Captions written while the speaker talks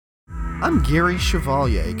I'm Gary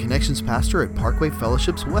Chevalier, Connections Pastor at Parkway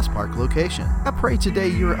Fellowship's West Park location. I pray today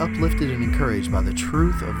you're uplifted and encouraged by the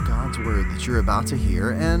truth of God's Word that you're about to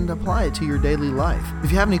hear and apply it to your daily life.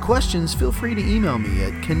 If you have any questions, feel free to email me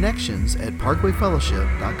at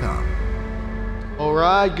connections@parkwayfellowship.com. All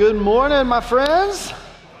right, good morning, my friends.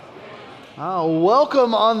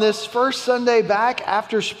 Welcome on this first Sunday back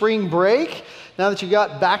after spring break. Now that you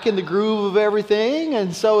got back in the groove of everything,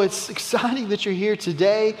 and so it's exciting that you're here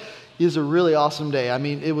today. Is a really awesome day. I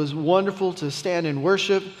mean, it was wonderful to stand and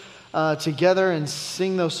worship together and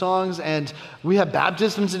sing those songs. And we have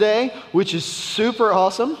baptism today, which is super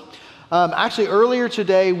awesome. Actually, earlier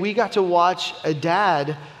today, we got to watch a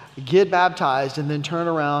dad get baptized and then turn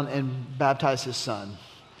around and baptize his son.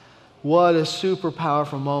 What a super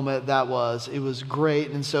powerful moment that was. It was great.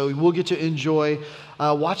 And so we'll get to enjoy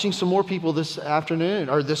watching some more people this afternoon,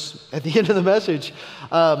 or this at the end of the message,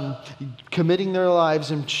 committing their lives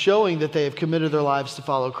and showing that they have committed their lives to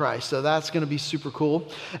follow Christ. So that's going to be super cool.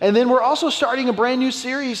 And then we're also starting a brand new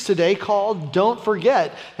series today called Don't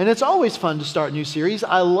Forget. And it's always fun to start new series.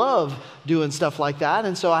 I love doing stuff like that.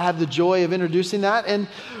 And so I have the joy of introducing that. And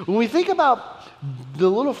when we think about the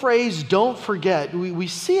little phrase, don't forget, we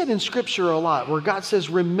see it in Scripture a lot where God says,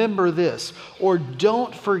 remember this, or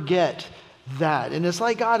don't forget that. And it's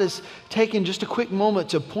like God is taking just a quick moment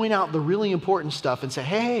to point out the really important stuff and say,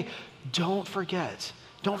 hey, don't forget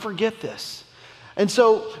this. And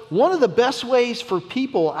so one of the best ways for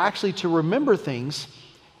people actually to remember things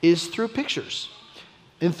is through pictures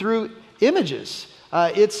and through images.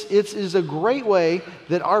 It's a great way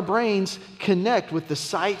that our brains connect with the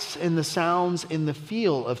sights and the sounds and the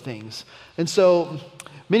feel of things. And so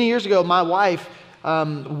many years ago, my wife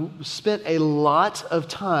spent a lot of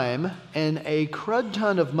time and a crud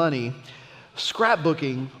ton of money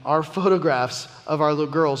scrapbooking our photographs of our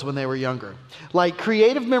little girls when they were younger. Like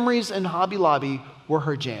Creative Memories and Hobby Lobby were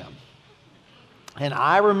her jam. And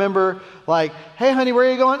I remember like, hey honey, where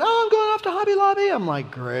are you going? Oh, I'm going off to Hobby Lobby. I'm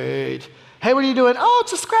like, great. Hey, what are you doing? Oh,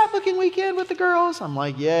 it's a scrapbooking weekend with the girls. I'm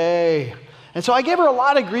like, yay. And so I gave her a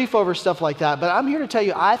lot of grief over stuff like that. But I'm here to tell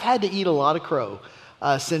you, I've had to eat a lot of crow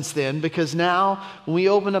since then, because now when we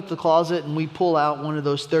open up the closet and we pull out one of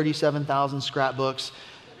those 37,000 scrapbooks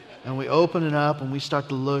and we open it up and we start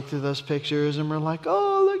to look through those pictures and we're like,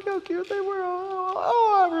 oh, look how cute they were.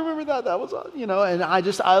 Oh, I remember that. That was, and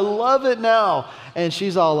I love it now. And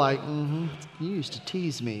she's all like, you used to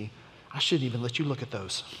tease me. I shouldn't even let you look at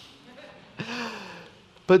those.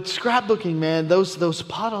 But scrapbooking, man, those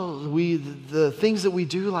puddles, the things that we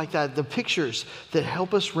do like that, the pictures that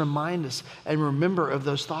help us remind us and remember of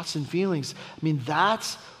those thoughts and feelings. I mean,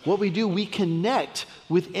 that's what we do. We connect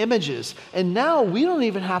with images. And now we don't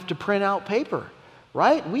even have to print out paper,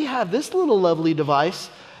 right? We have this little lovely device.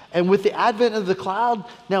 And with the advent of the cloud,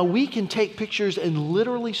 now we can take pictures and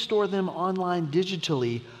literally store them online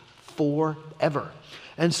digitally forever.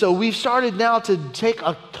 And so we've started now to take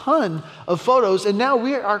a ton of photos, and now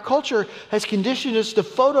our culture has conditioned us to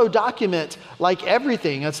photo document like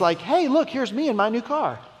everything. It's like, hey, look, here's me in my new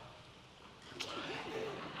car.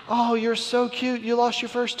 Oh, you're so cute. You lost your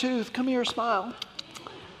first tooth. Come here, smile.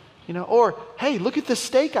 Or, hey, look at the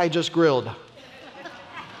steak I just grilled.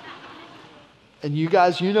 And you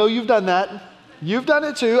guys, you've done that. You've done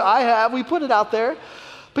it too. I have. We put it out there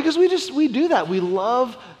because we do that. We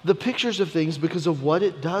love the pictures of things because of what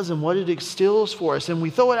it does and what it instills for us. And we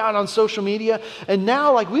throw it out on social media. And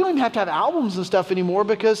now, we don't even have to have albums and stuff anymore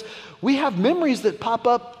because we have memories that pop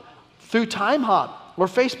up through Time Hop or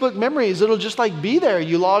Facebook Memories. It'll just be there.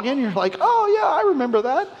 You log in, you're like, oh yeah, I remember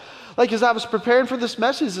that. As I was preparing for this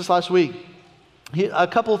message this last week, a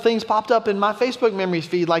couple of things popped up in my Facebook Memories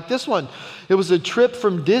feed, like this one. It was a trip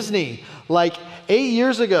from Disney, 8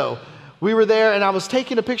 years ago. We were there and I was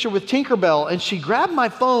taking a picture with Tinkerbell and she grabbed my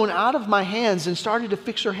phone out of my hands and started to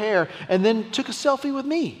fix her hair and then took a selfie with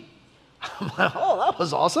me. I'm like, oh, that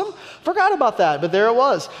was awesome. Forgot about that, but there it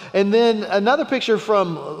was. And then another picture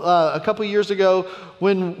from a couple years ago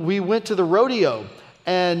when we went to the rodeo.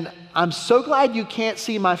 And I'm so glad you can't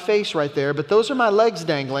see my face right there, but those are my legs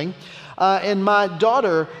dangling. And my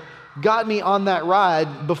daughter got me on that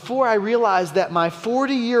ride before I realized that my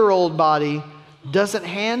 40-year-old body doesn't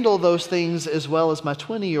handle those things as well as my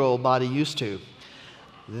 20-year-old body used to.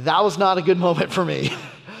 That was not a good moment for me.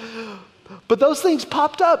 But those things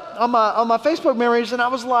popped up on my Facebook memories, and I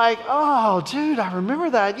was like, oh, dude, I remember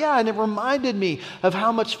that. Yeah, and it reminded me of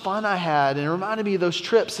how much fun I had, and it reminded me of those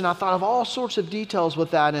trips, and I thought of all sorts of details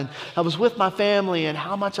with that, and I was with my family, and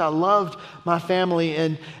how much I loved my family,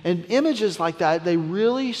 and images like that, they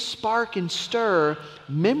really spark and stir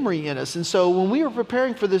memory in us. And so when we were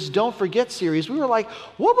preparing for this Don't Forget series, we were like,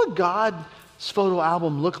 what would God's photo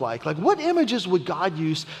album look like? Like, what images would God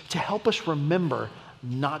use to help us remember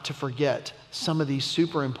not to forget some of these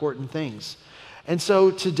super important things? And so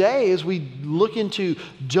today, as we look into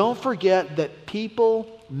Don't Forget That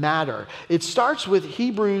People Matter, it starts with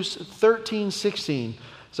Hebrews 13:16.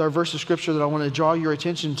 It's our verse of scripture that I want to draw your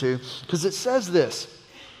attention to, because it says this: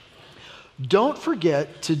 don't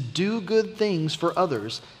forget to do good things for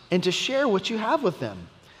others and to share what you have with them.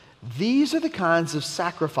 These are the kinds of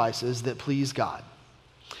sacrifices that please God.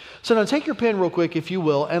 So now take your pen real quick, if you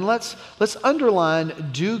will, and let's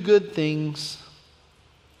underline do good things.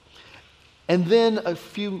 And then a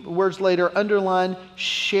few words later, underline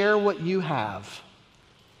share what you have.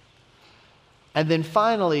 And then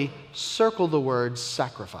finally, circle the word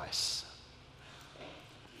sacrifice.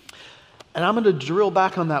 And I'm going to drill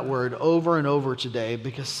back on that word over and over today,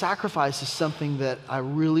 because sacrifice is something that I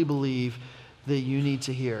really believe that you need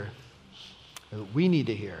to hear, that we need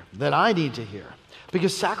to hear, that I need to hear.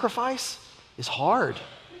 Because sacrifice is hard.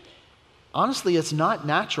 Honestly, it's not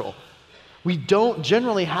natural. We don't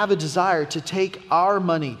generally have a desire to take our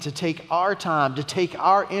money, to take our time, to take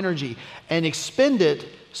our energy and expend it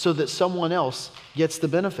so that someone else gets the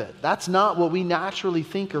benefit. That's not what we naturally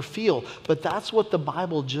think or feel, but that's what the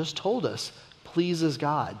Bible just told us pleases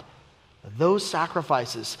God. Those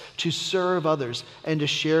sacrifices to serve others and to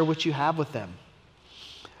share what you have with them.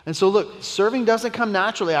 And so look, serving doesn't come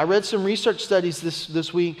naturally. I read some research studies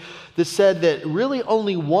this week that said that really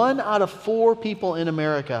only 1 out of 4 people in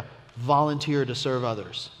America volunteer to serve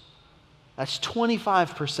others. That's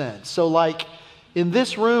 25%. So like in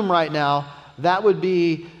this room right now, that would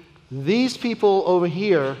be these people over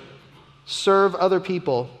here serve other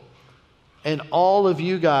people, and all of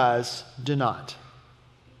you guys do not.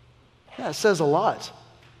 Yeah, it says a lot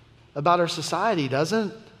about our society,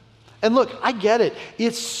 doesn't it? And look, I get it.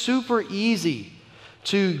 It's super easy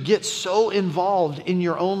to get so involved in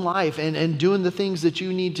your own life and doing the things that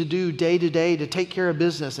you need to do day to day to take care of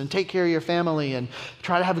business and take care of your family and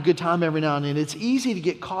try to have a good time every now and then. It's easy to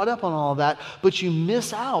get caught up on all of that, but you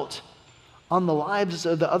miss out on the lives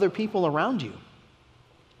of the other people around you.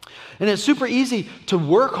 And it's super easy to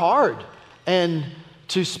work hard and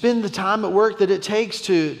to spend the time at work that it takes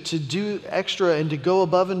to do extra and to go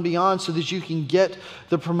above and beyond so that you can get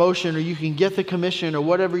the promotion or you can get the commission or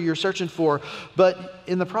whatever you're searching for. But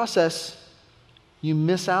in the process, you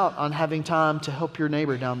miss out on having time to help your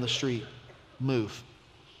neighbor down the street move.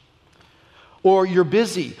 Or you're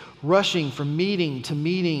busy rushing from meeting to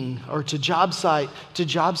meeting or to job site,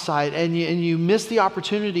 and you miss the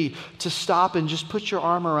opportunity to stop and just put your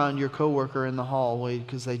arm around your coworker in the hallway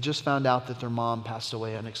because they just found out that their mom passed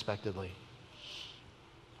away unexpectedly.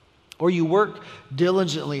 Or you work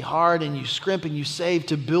diligently hard and you scrimp and you save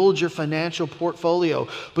to build your financial portfolio,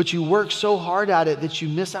 but you work so hard at it that you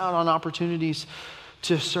miss out on opportunities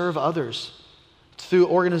to serve others through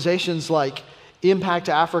organizations like Impact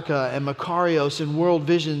Africa and Makarios and World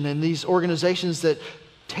Vision, and these organizations that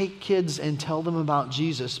take kids and tell them about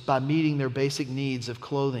Jesus by meeting their basic needs of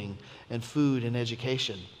clothing and food and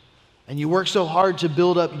education. And you work so hard to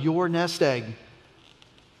build up your nest egg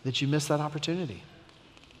that you miss that opportunity.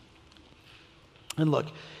 And look,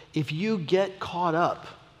 if you get caught up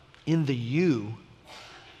in the you,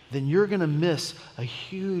 then you're going to miss a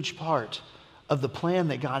huge part of the plan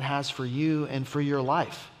that God has for you and for your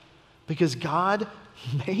life. Because God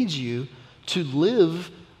made you to live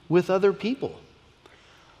with other people.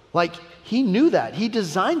 Like, He knew that. He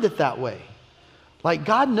designed it that way. Like,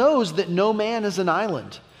 God knows that no man is an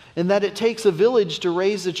island, and that it takes a village to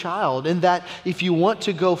raise a child, and that if you want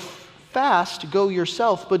to go fast, go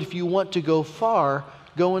yourself, but if you want to go far,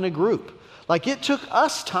 go in a group. Like, it took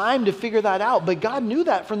us time to figure that out, but God knew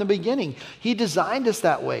that from the beginning. He designed us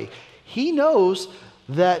that way. He knows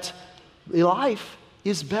that life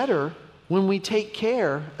is better when we take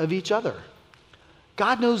care of each other.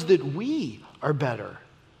 God knows that we are better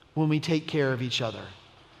when we take care of each other.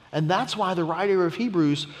 And that's why the writer of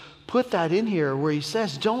Hebrews put that in here where he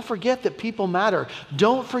says, don't forget that people matter.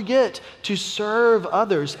 Don't forget to serve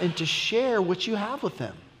others and to share what you have with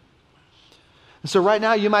them. And so right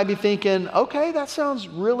now you might be thinking, okay, that sounds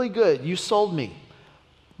really good. You sold me.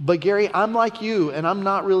 But Gary, I'm like you and I'm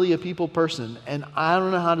not really a people person and I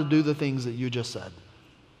don't know how to do the things that you just said.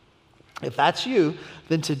 If that's you,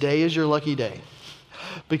 then today is your lucky day,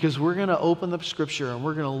 because we're going to open up Scripture and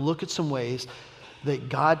we're going to look at some ways that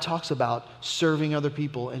God talks about serving other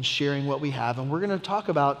people and sharing what we have. And we're going to talk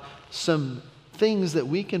about some things that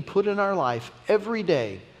we can put in our life every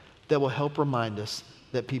day that will help remind us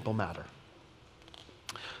that people matter.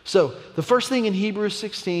 So the first thing in Hebrews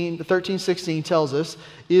 13:16 tells us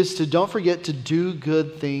is to don't forget to do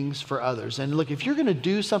good things for others. And look, if you're going to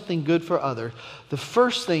do something good for others, the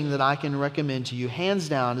first thing that I can recommend to you, hands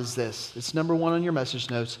down, is this. It's number one on your message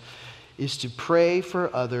notes, is to pray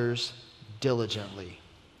for others diligently.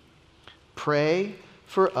 Pray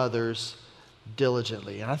for others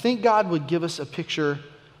diligently. And I think God would give us a picture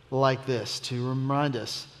like this to remind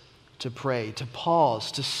us to pray, to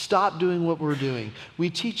pause, to stop doing what we're doing. We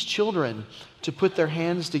teach children to put their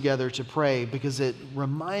hands together to pray because it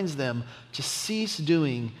reminds them to cease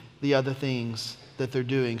doing the other things that they're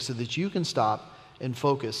doing so that you can stop and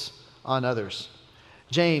focus on others.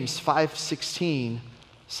 James 5:16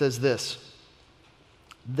 says this,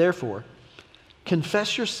 "Therefore,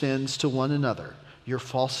 confess your sins to one another, your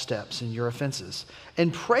false steps and your offenses,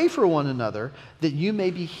 and pray for one another that you may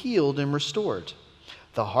be healed and restored.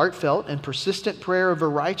 The heartfelt and persistent prayer of a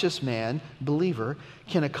righteous man, believer,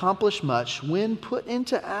 can accomplish much when put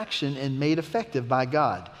into action and made effective by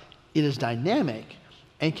God. It is dynamic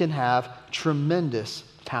and can have tremendous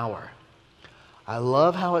power." I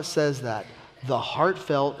love how it says that. The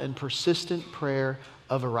heartfelt and persistent prayer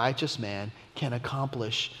of a righteous man can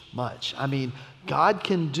accomplish much. I mean, God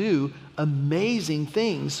can do amazing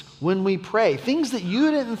things when we pray. Things that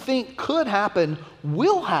you didn't think could happen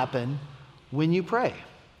will happen when you pray.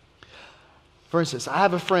 For instance, I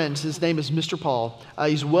have a friend, his name is Mr. Paul.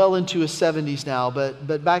 He's well into his 70s now,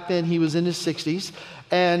 but back then he was in his 60s.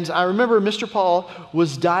 And I remember Mr. Paul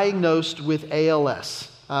was diagnosed with ALS,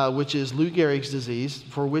 which is Lou Gehrig's disease,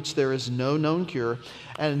 for which there is no known cure.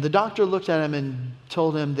 And the doctor looked at him and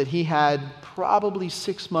told him that he had probably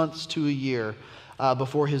 6 months to a year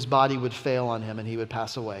before his body would fail on him and he would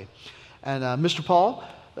pass away. And Mr. Paul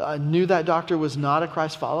knew that doctor was not a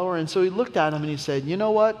Christ follower, and so he looked at him and he said, "You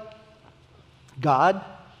know what? God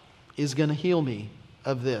is going to heal me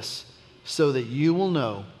of this so that you will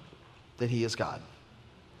know that He is God."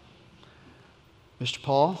 Mr.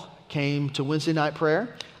 Paul came to Wednesday night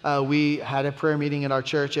prayer. We had a prayer meeting at our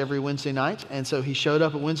church every Wednesday night, and so he showed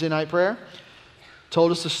up at Wednesday night prayer,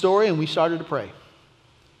 told us the story, and we started to pray.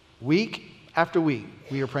 Week after week,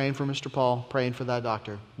 we were praying for Mr. Paul, praying for that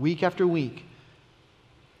doctor. Week after week.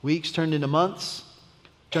 Weeks turned into months,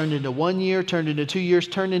 turned into 1 year, turned into 2 years,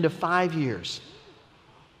 turned into 5 years.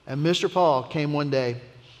 And Mr. Paul came one day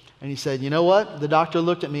and he said, "You know what? The doctor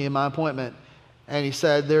looked at me in my appointment and he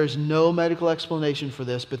said, there's no medical explanation for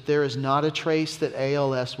this, but there is not a trace that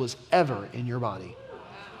ALS was ever in your body."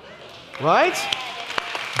 Right?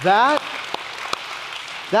 That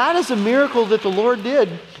is a miracle that the Lord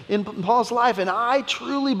did in Paul's life. And I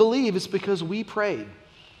truly believe it's because we prayed.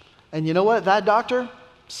 And you know what? That doctor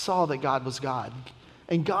saw that God was God.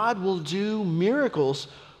 And God will do miracles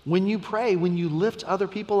when you pray, when you lift other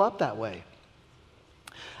people up that way.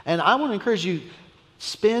 And I want to encourage you,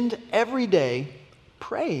 spend every day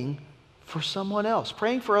praying for someone else,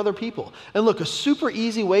 praying for other people. And look, a super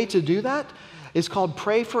easy way to do that is called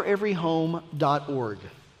prayforeveryhome.org.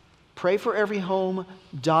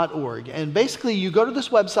 Prayforeveryhome.org. And basically you go to this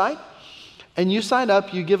website and you sign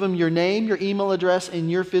up, you give them your name, your email address, and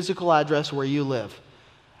your physical address where you live.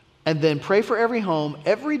 And then Pray for Every Home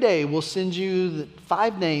every day will send you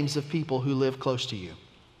 5 names of people who live close to you.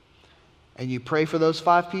 And you pray for those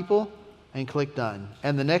 5 people and click done.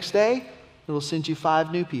 And the next day, it will send you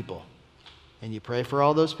 5 new people. And you pray for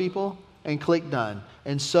all those people and click done.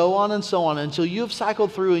 And so on until you have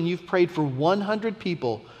cycled through and you've prayed for 100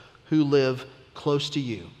 people who live close to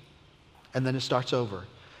you. And then it starts over.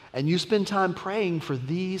 And you spend time praying for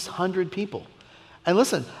these 100 people. And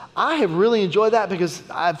listen, I have really enjoyed that because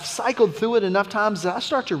I've cycled through it enough times that I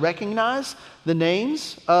start to recognize the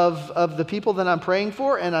names of the people that I'm praying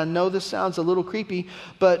for. And I know this sounds a little creepy,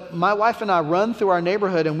 but my wife and I run through our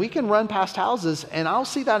neighborhood and we can run past houses and I'll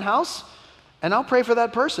see that house and I'll pray for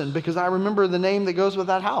that person because I remember the name that goes with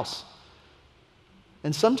that house.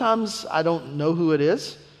 And sometimes I don't know who it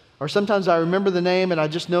is, or sometimes I remember the name and I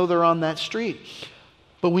just know they're on that street.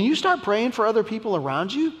 But when you start praying for other people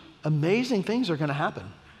around you, amazing things are going to happen.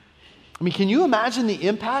 I mean, can you imagine the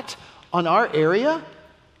impact on our area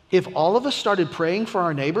if all of us started praying for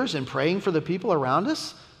our neighbors and praying for the people around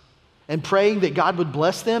us and praying that God would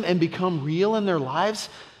bless them and become real in their lives?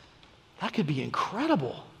 That could be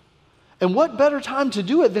incredible. And what better time to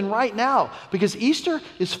do it than right now? Because Easter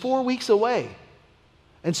is 4 weeks away.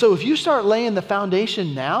 And so if you start laying the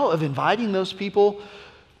foundation now of inviting those people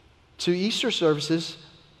to Easter services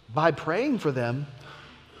by praying for them,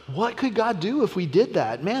 what could God do if we did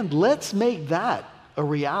that? Man, let's make that a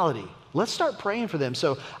reality. Let's start praying for them.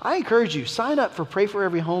 So I encourage you, sign up for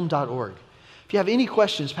prayforeveryhome.org. If you have any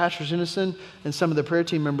questions, Pastor Jennison and some of the prayer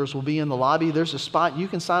team members will be in the lobby. There's a spot you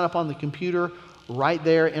can sign up on the computer right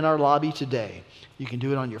there in our lobby today. You can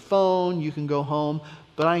do it on your phone, you can go home,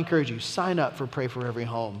 but I encourage you, sign up for Pray for Every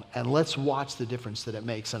Home, and let's watch the difference that it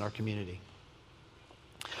makes in our community.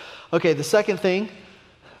 Okay, the second thing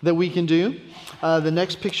that we can do, the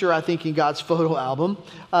next picture I think in God's photo album,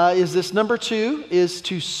 is this number 2, is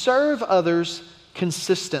to serve others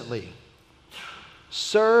consistently.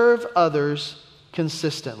 Serve others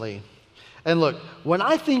consistently. And look, when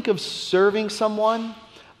I think of serving someone,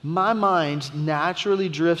 my mind naturally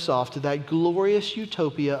drifts off to that glorious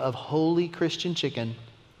utopia of holy Christian chicken,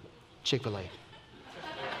 Chick-fil-A.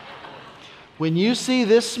 When you see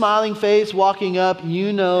this smiling face walking up,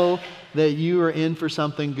 you know that you are in for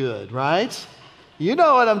something good, right? You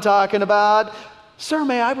know what I'm talking about. Sir,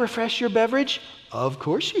 may I refresh your beverage? Of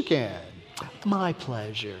course you can. My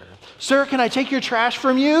pleasure. Sir, can I take your trash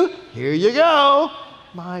from you? Here you go.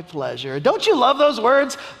 My pleasure. Don't you love those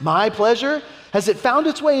words? My pleasure. Has it found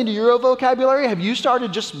its way into your vocabulary? Have you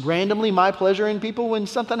started just randomly my pleasuring people when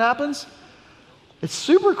something happens? It's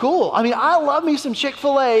super cool. I mean, I love me some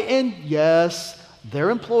Chick-fil-A, and yes, they're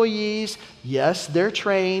employees. Yes, they're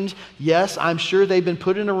trained. Yes, I'm sure they've been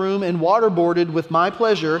put in a room and waterboarded with my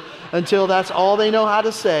pleasure until that's all they know how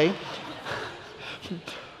to say.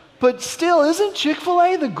 But still, isn't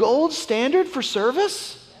Chick-fil-A the gold standard for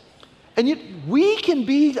service? And yet, we can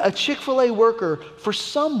be a Chick-fil-A worker for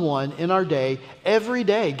someone in our day, every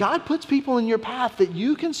day. God puts people in your path that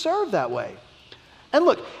you can serve that way. And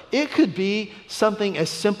look, it could be something as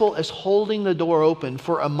simple as holding the door open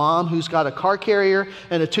for a mom who's got a car carrier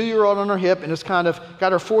and a 2-year-old on her hip and has kind of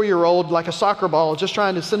got her 4-year-old like a soccer ball, just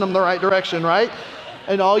trying to send them the right direction, right?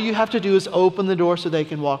 And all you have to do is open the door so they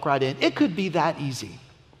can walk right in. It could be that easy.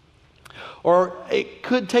 Or it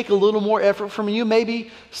could take a little more effort from you. Maybe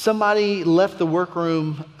somebody left the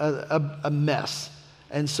workroom a mess.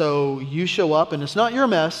 And so you show up and it's not your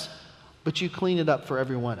mess, but you clean it up for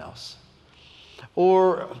everyone else.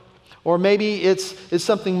 Or maybe it's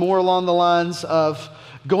something more along the lines of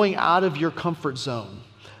going out of your comfort zone.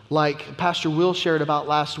 Like Pastor Will shared about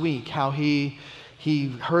last week, how he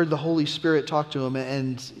heard the Holy Spirit talk to him,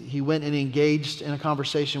 and he went and engaged in a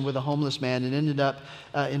conversation with a homeless man and ended up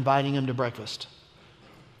inviting him to breakfast.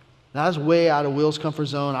 Now, that's way out of Will's comfort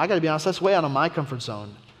zone. I got to be honest, that's way out of my comfort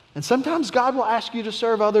zone. And sometimes God will ask you to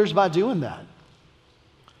serve others by doing that.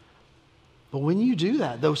 But when you do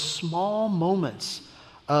that, those small moments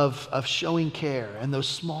of showing care and those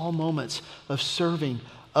small moments of serving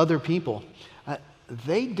other people,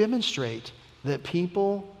 they demonstrate that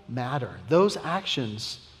people matter. Those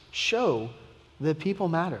actions show that people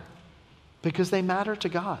matter because they matter to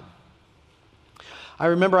God. I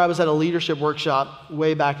remember I was at a leadership workshop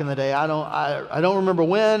way back in the day. I don't remember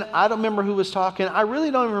when. I don't remember who was talking. I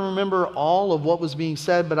really don't even remember all of what was being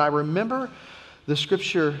said, but I remember the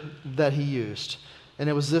scripture that he used. And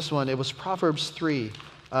it was this one. It was Proverbs 3,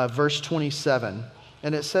 verse 27.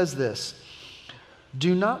 And it says this: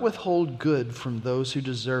 "Do not withhold good from those who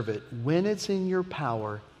deserve it when it's in your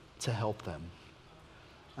power to help them."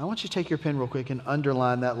 I want you to take your pen real quick and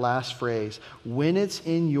underline that last phrase, when it's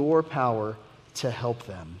in your power to help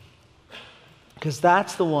them. Because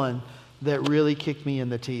that's the one that really kicked me in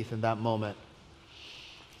the teeth in that moment.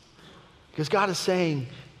 Because God is saying,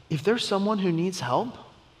 if there's someone who needs help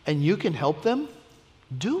and you can help them,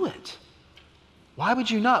 do it. Why would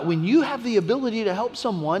you not? When you have the ability to help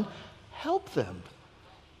someone, help them.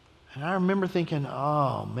 And I remember thinking,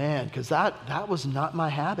 oh man, because that was not my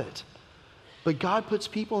habit. But God puts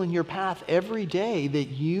people in your path every day that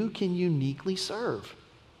you can uniquely serve.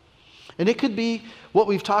 And it could be what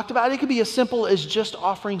we've talked about. It could be as simple as just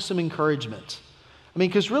offering some encouragement. I mean,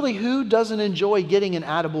 because really, who doesn't enjoy getting an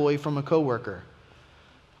attaboy from a coworker?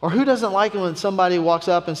 Or who doesn't like it when somebody walks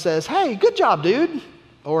up and says, "Hey, good job, dude,"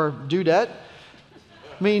 or dudette?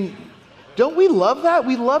 I mean, don't we love that?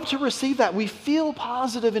 We love to receive that. We feel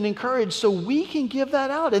positive and encouraged, so we can give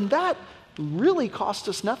that out. And that really costs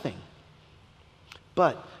us nothing.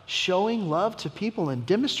 But showing love to people and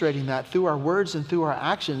demonstrating that through our words and through our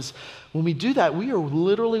actions, when we do that, we are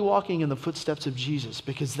literally walking in the footsteps of Jesus,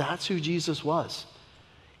 because that's who Jesus was.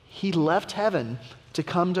 He left heaven to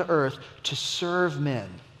come to earth to serve men.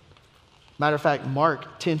 Matter of fact,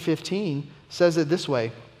 Mark 10:15 says it this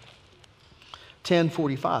way.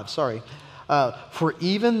 10:45, sorry. For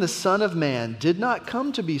even the Son of Man did not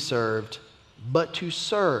come to be served, but to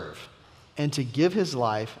serve and to give his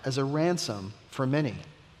life as a ransom for many.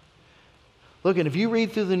 Look, and if you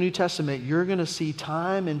read through the New Testament, you're going to see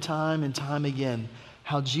time and time and time again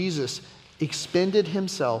how Jesus expended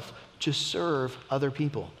himself to serve other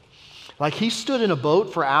people. Like he stood in a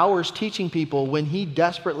boat for hours teaching people when he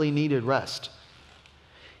desperately needed rest.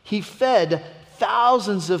 He fed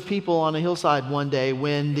thousands of people on a hillside one day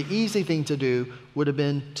when the easy thing to do would have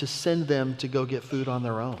been to send them to go get food on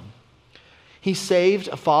their own. He saved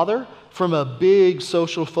a father from a big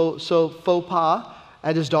social faux pas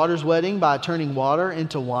at his daughter's wedding by turning water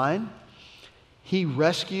into wine. He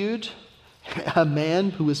rescued a man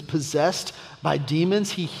who was possessed by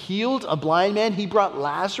demons. He healed a blind man. He brought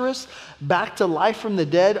Lazarus back to life from the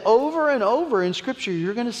dead. Over and over in Scripture,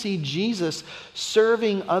 you're going to see Jesus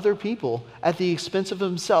serving other people at the expense of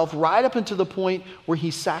himself, right up until the point where he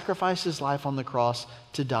sacrificed his life on the cross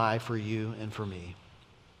to die for you and for me.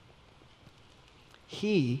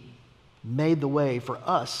 He made the way for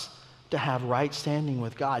us to have right standing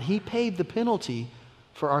with God. He paid the penalty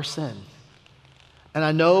for our sin. And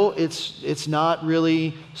I know it's not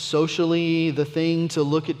really socially the thing to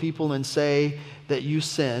look at people and say that you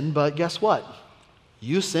sin, but guess what?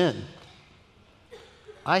 You sin.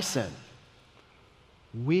 I sin.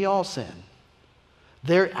 We all sin.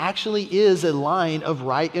 There actually is a line of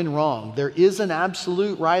right and wrong. There is an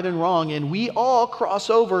absolute right and wrong, and we all cross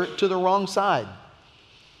over to the wrong side.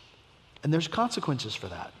 And there's consequences for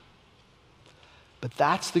that. But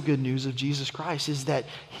that's the good news of Jesus Christ, is that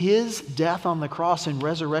his death on the cross and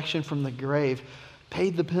resurrection from the grave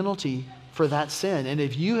paid the penalty for that sin. And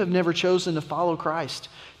if you have never chosen to follow Christ,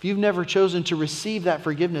 if you've never chosen to receive that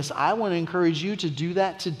forgiveness, I want to encourage you to do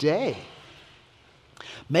that today.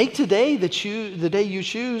 Make today the day you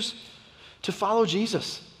choose to follow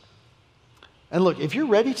Jesus. And look, if you're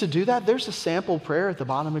ready to do that, there's a sample prayer at the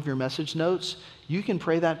bottom of your message notes. You can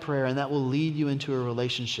pray that prayer, and that will lead you into a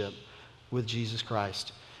relationship with Jesus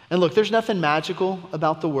Christ. And look, there's nothing magical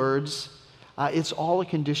about the words. It's all a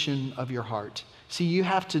condition of your heart. See, you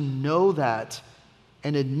have to know that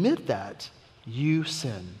and admit that you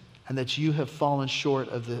sin and that you have fallen short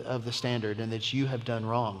of the standard and that you have done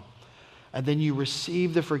wrong. And then you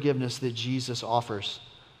receive the forgiveness that Jesus offers.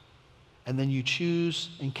 And then you choose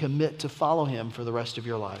and commit to follow him for the rest of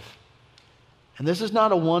your life. And this is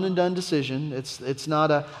not a one and done decision. It's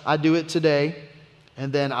not a, I do it today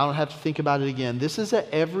and then I don't have to think about it again. This is that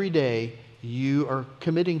every day you are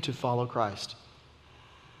committing to follow Christ.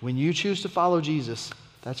 When you choose to follow Jesus,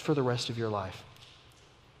 that's for the rest of your life.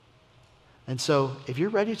 And so if you're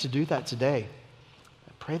ready to do that today,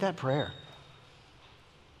 pray that prayer.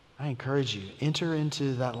 I encourage you, enter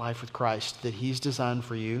into that life with Christ that he's designed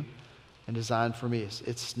for you and designed for me.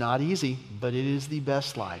 It's not easy, but it is the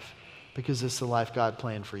best life because it's the life God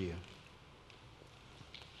planned for you.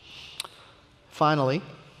 Finally,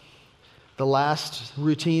 the last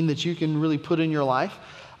routine that you can really put in your life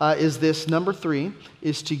is this. Number 3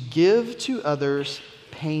 is to give to others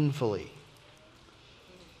painfully.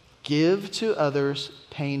 Give to others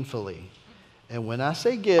painfully. And when I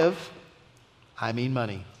say give, I mean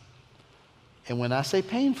money. And when I say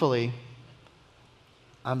painfully,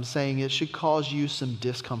 I'm saying it should cause you some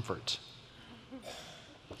discomfort.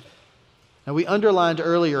 Now, we underlined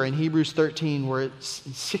earlier in Hebrews 13, where it's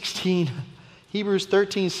 16, Hebrews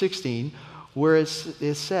 13:16, where it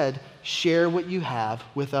said, share what you have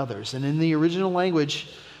with others. And in the original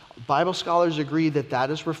language, Bible scholars agree that that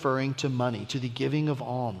is referring to money, to the giving of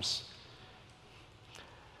alms.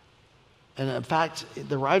 And in fact,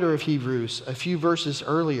 the writer of Hebrews, a few verses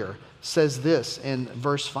earlier, says this in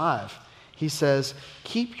verse 5. He says,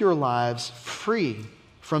 keep your lives free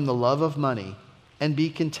from the love of money and be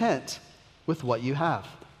content with what you have.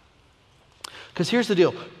 Because here's the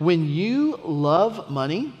deal. When you love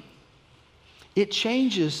money, it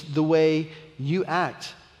changes the way you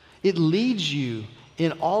act. It leads you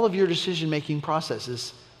in all of your decision-making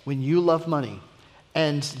processes when you love money.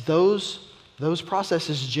 And those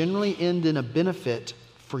processes generally end in a benefit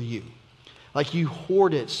for you. Like you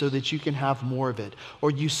hoard it so that you can have more of it.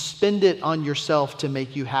 Or you spend it on yourself to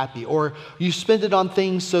make you happy. Or you spend it on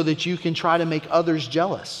things so that you can try to make others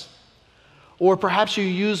jealous. Or perhaps you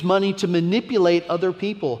use money to manipulate other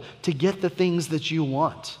people to get the things that you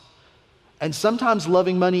want. And sometimes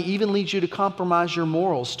loving money even leads you to compromise your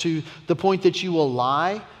morals to the point that you will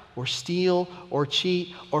lie or steal or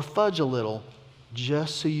cheat or fudge a little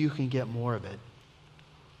just so you can get more of it.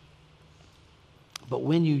 But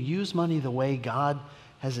when you use money the way God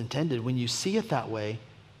has intended, when you see it that way,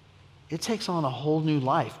 it takes on a whole new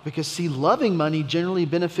life. Because see, loving money generally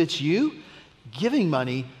benefits you giving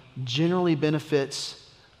money generally benefits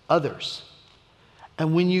others.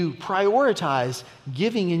 And when you prioritize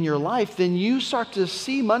giving in your life, then you start to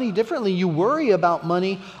see money differently. You worry about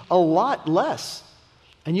money a lot less.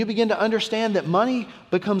 And you begin to understand that money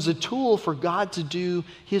becomes a tool for God to do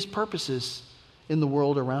His purposes in the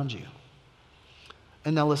world around you.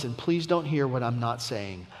 And now listen, please don't hear what I'm not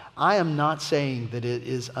saying. I am not saying that it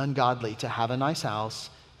is ungodly to have a nice house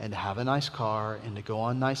and to have a nice car and to go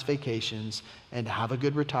on nice vacations and to have a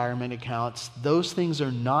good retirement account. Those things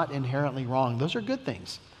are not inherently wrong. Those are good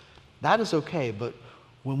things. That is okay. But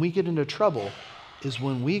when we get into trouble is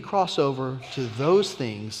when we cross over to those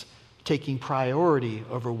things taking priority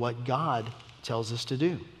over what God tells us to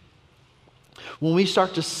do. When we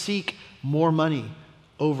start to seek more money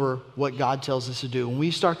over what God tells us to do, when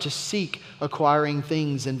we start to seek acquiring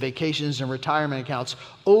things and vacations and retirement accounts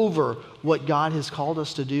over what God has called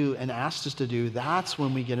us to do and asked us to do, that's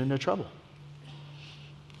when we get into trouble.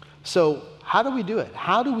 So how do we do it?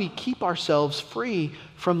 How do we keep ourselves free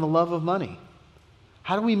from the love of money?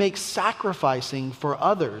 How do we make sacrificing for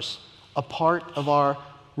others a part of our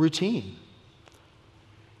routine?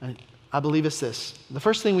 And I believe it's this. The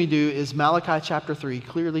first thing we do is Malachi chapter 3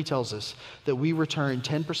 clearly tells us that we return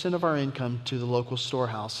 10% of our income to the local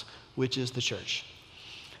storehouse, which is the church.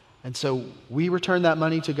 And so we return that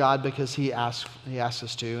money to God because He asks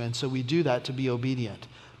us to, and so we do that to be obedient.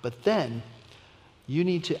 But then you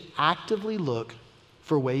need to actively look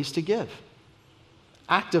for ways to give.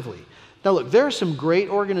 Actively. Now look, there are some great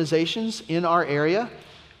organizations in our area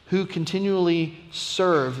who continually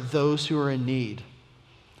serve those who are in need.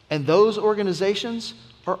 And those organizations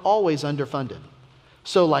are always underfunded.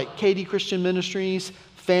 So like Katy Christian Ministries,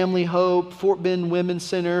 Family Hope, Fort Bend Women's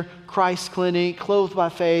Center, Christ Clinic, Clothed by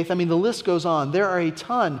Faith. I mean, the list goes on. There are a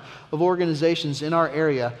ton of organizations in our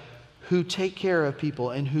area who take care of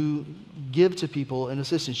people and who give to people in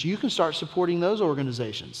assistance. You can start supporting those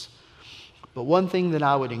organizations. But one thing that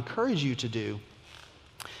I would encourage you to do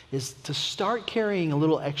is to start carrying a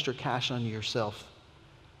little extra cash on yourself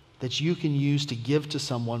that you can use to give to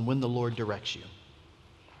someone when the Lord directs you.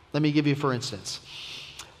 Let me give you, for instance.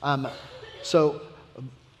 So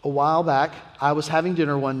a while back, I was having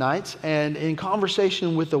dinner one night, and in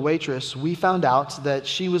conversation with the waitress, we found out that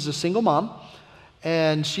she was a single mom,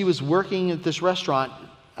 and she was working at this restaurant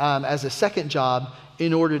as a second job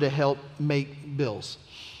in order to help make bills.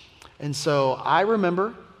 And so I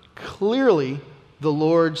remember clearly the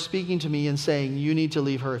Lord speaking to me and saying, you need to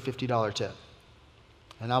leave her a $50 tip.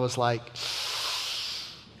 And I was like,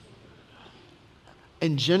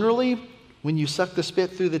 and generally, when you suck the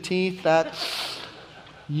spit through the teeth, that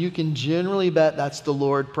you can generally bet that's the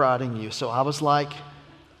Lord prodding you. So I was like,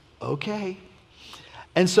 okay.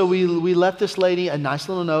 And so we left this lady a nice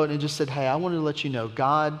little note and just said, hey, I wanted to let you know,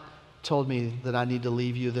 God told me that I need to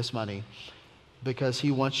leave you this money because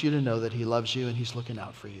He wants you to know that He loves you and He's looking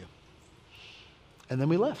out for you. And then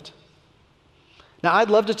we left. Now,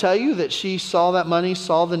 I'd love to tell you that she saw that money,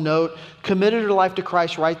 saw the note, committed her life to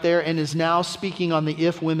Christ right there, and is now speaking on the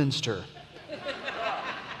If Women's Tour.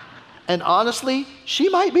 And honestly, she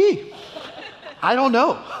might be. I don't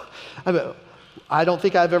know. I don't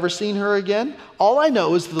think I've ever seen her again. All I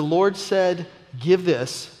know is the Lord said, give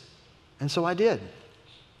this, and so I did.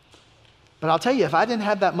 But I'll tell you, if I didn't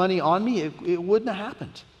have that money on me, it wouldn't have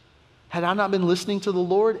happened. Had I not been listening to the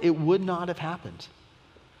Lord, it would not have happened.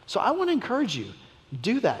 So I want to encourage you,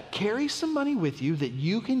 do that. Carry some money with you that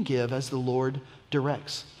you can give as the Lord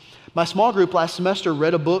directs. My small group last semester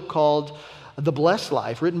read a book called The Blessed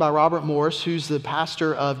Life, written by Robert Morris, who's the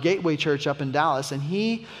pastor of Gateway Church up in Dallas, and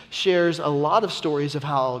he shares a lot of stories of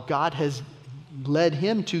how God has led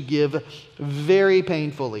him to give very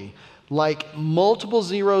painfully, like multiple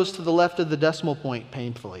zeros to the left of the decimal point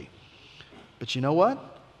painfully. But you know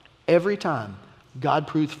what? Every time, God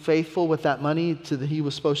proved faithful with that money that he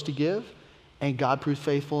was supposed to give, and God proved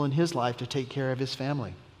faithful in his life to take care of his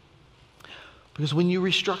family. Because when you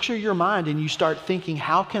restructure your mind and you start thinking,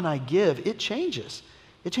 how can I give? It changes.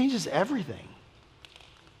 It changes everything.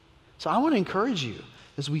 So I want to encourage you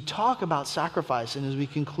as we talk about sacrifice and as we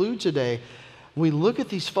conclude today, when we look at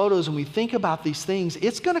these photos and we think about these things,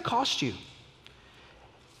 it's going to cost you.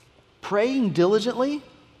 Praying diligently,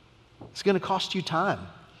 it's going to cost you time.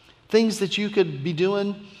 Things that you could be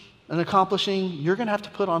doing and accomplishing, you're going to have to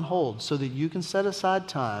put on hold so that you can set aside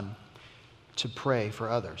time to pray for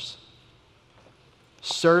others.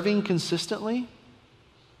 Serving consistently,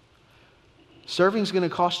 serving is going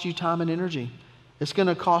to cost you time and energy. It's going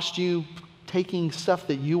to cost you taking stuff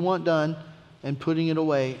that you want done and putting it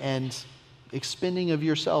away and expending of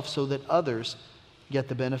yourself so that others get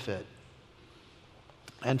the benefit.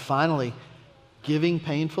 And finally, giving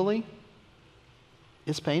painfully,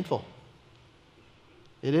 it's painful.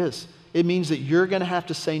 It is. It means that you're going to have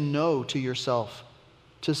to say no to yourself,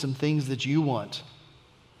 to some things that you want,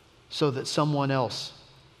 so that someone else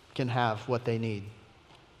can have what they need.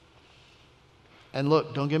 And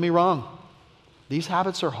look, don't get me wrong. These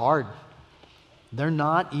habits are hard. They're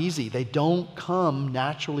not easy. They don't come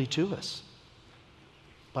naturally to us.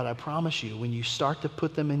 But I promise you, when you start to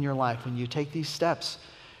put them in your life, when you take these steps,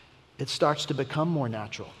 it starts to become more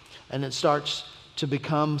natural. And it starts to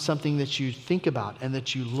become something that you think about and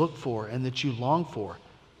that you look for and that you long for.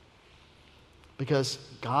 Because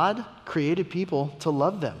God created people to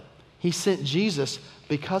love them. He sent Jesus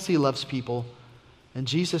because he loves people. And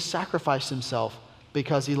Jesus sacrificed himself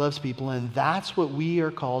because he loves people. And that's what we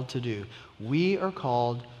are called to do. We are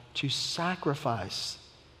called to sacrifice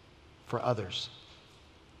for others.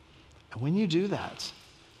 And when you do that,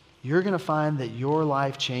 you're going to find that your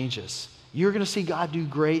life changes. You're going to see God do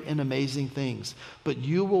great and amazing things. But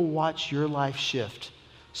you will watch your life shift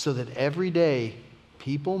so that every day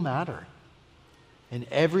people matter. And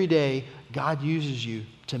every day God uses you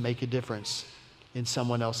to make a difference in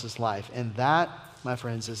someone else's life. And that, my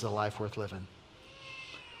friends, is a life worth living.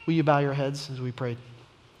 Will you bow your heads as we pray?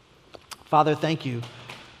 Father, thank you.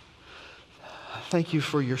 Thank you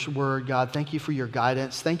for your word, God. Thank you for your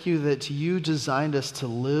guidance. Thank you that you designed us to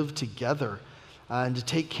live together and to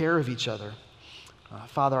take care of each other.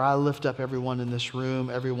 Father, I lift up everyone in this room,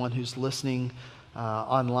 everyone who's listening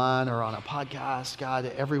online or on a podcast, God,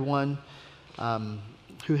 everyone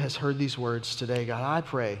who has heard these words today. God, I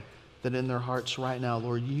pray that in their hearts right now,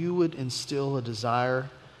 Lord, you would instill a desire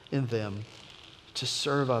in them to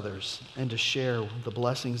serve others and to share the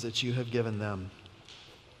blessings that you have given them.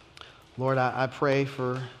 Lord, I pray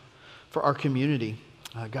for our community.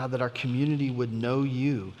 God, that our community would know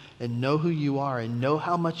you and know who you are and know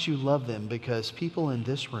how much you love them, because people in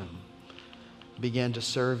this room began to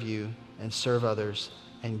serve you and serve others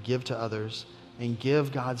and give to others and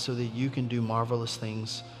give, God, so that you can do marvelous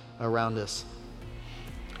things around us.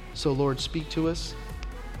 So, Lord, speak to us,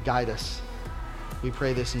 guide us. We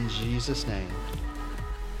pray this in Jesus' name.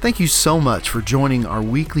 Thank you so much for joining our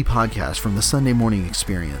weekly podcast from the Sunday Morning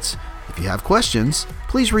Experience. If you have questions,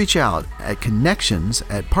 please reach out at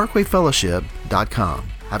connections@parkwayfellowship.com.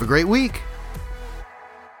 Have a great week.